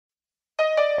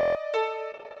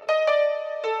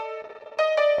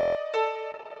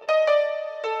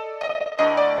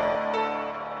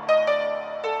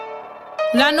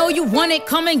I know you want it,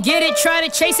 come and get it, try to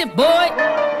chase it, boy.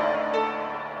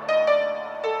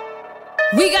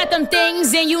 We got them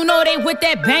things and you know they with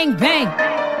that bang bang.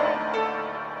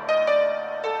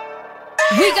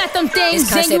 We got them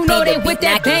things and you know they with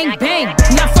that bang bang.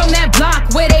 Not from that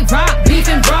block where they rock beef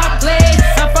and broccoli.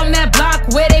 I'm from that block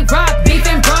where they rock beef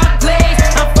and broccoli.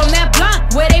 I'm from that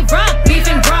block where they rock beef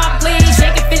and broccoli.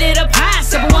 Shake it, fit it up high,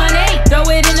 718, throw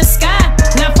it in the sky.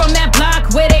 Not from that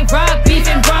block where they rock beef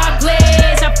and broccoli.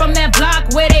 I'm from that block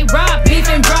where they rock beef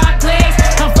and broccoli.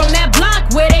 I'm from that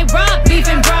block where they rock beef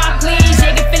and broccoli.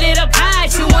 Shake it, fit it up high,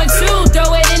 212,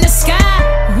 throw it in the sky.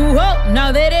 Woo ho,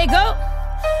 now there they go.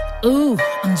 Ooh,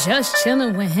 I'm just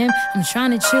chillin' with him, I'm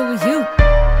tryna chill with you.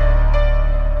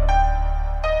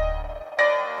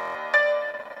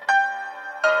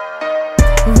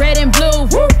 Red and blue,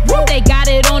 woo, woo. They got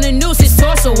it on the noose. It's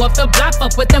torso up the block,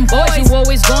 fuck with them boys, you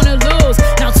always gonna lose.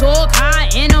 Now talk high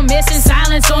and I'm missing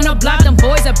silence on the block. Them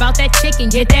boys about that chicken,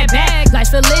 get that bag.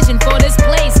 Life's religion for this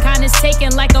place, kindness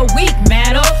taking like a week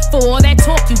matter. For all that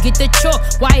talk, you get the chalk.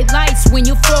 White lights when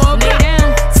you fall, lay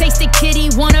down. Taste the kitty,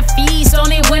 wanna feast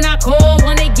on it when I call.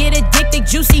 Wanna get addicted,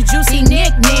 juicy, juicy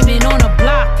nicknaming on a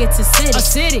block. It's a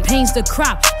city, pains the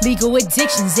crop. Legal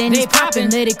addictions and it's poppin'.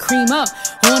 Let it cream up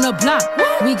on a block.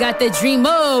 We got the dream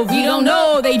of, we don't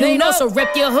know, they do know. So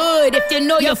rep your hood if you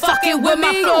know you're fucking with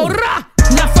me.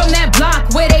 Not from that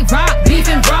block where they rock beef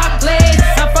and broccoli.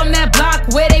 I'm from that block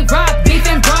where they rock beef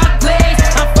and broccoli.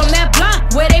 I'm from that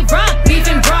block where they rock beef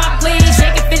and broccoli.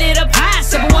 Shake it, fit it up high,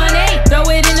 718, throw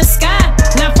it in the sky.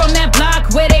 Not from that block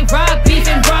where they rock beef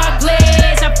and broccoli.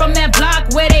 I'm from that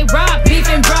block where they rock beef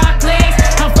and broccoli.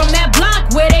 I'm from that block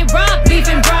where they rock beef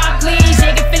and broccoli.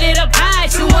 Shake it, fit it up high,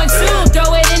 212,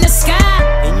 throw it in the sky.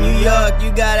 In New York, you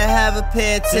gotta have a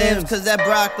pair of Timbs, cause that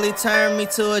broccoli turned me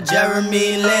to a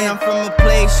Jeremy Lin. I'm from a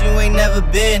place you ain't never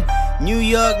been. New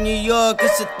York, New York,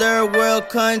 it's a third world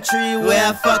country where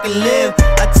I fucking live.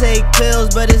 I take pills,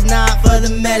 but it's not for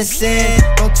the medicine.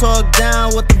 Don't talk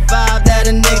down with the vibe that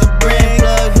a nigga bring.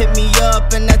 Plug hit me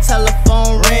up and that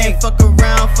telephone ring. Fuck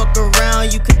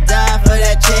around, you could die for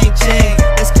that ching ching.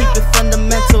 Let's keep it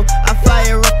fundamental, I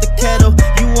fire up the kettle.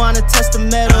 You wanna test the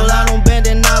metal, I don't bend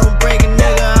and I don't break it,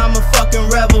 nigga, I'm a fucking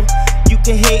rebel. You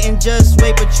can hate and just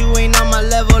wait, but you ain't on my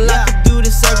level. I could do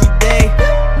this every day.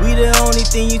 We the only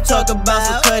thing you talk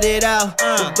about, so cut it out.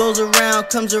 What goes around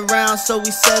comes around, so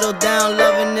we settle down.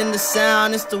 Loving in the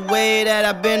sound, it's the way that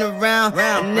I've been around.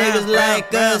 And niggas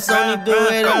like us only do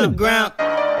it on the ground.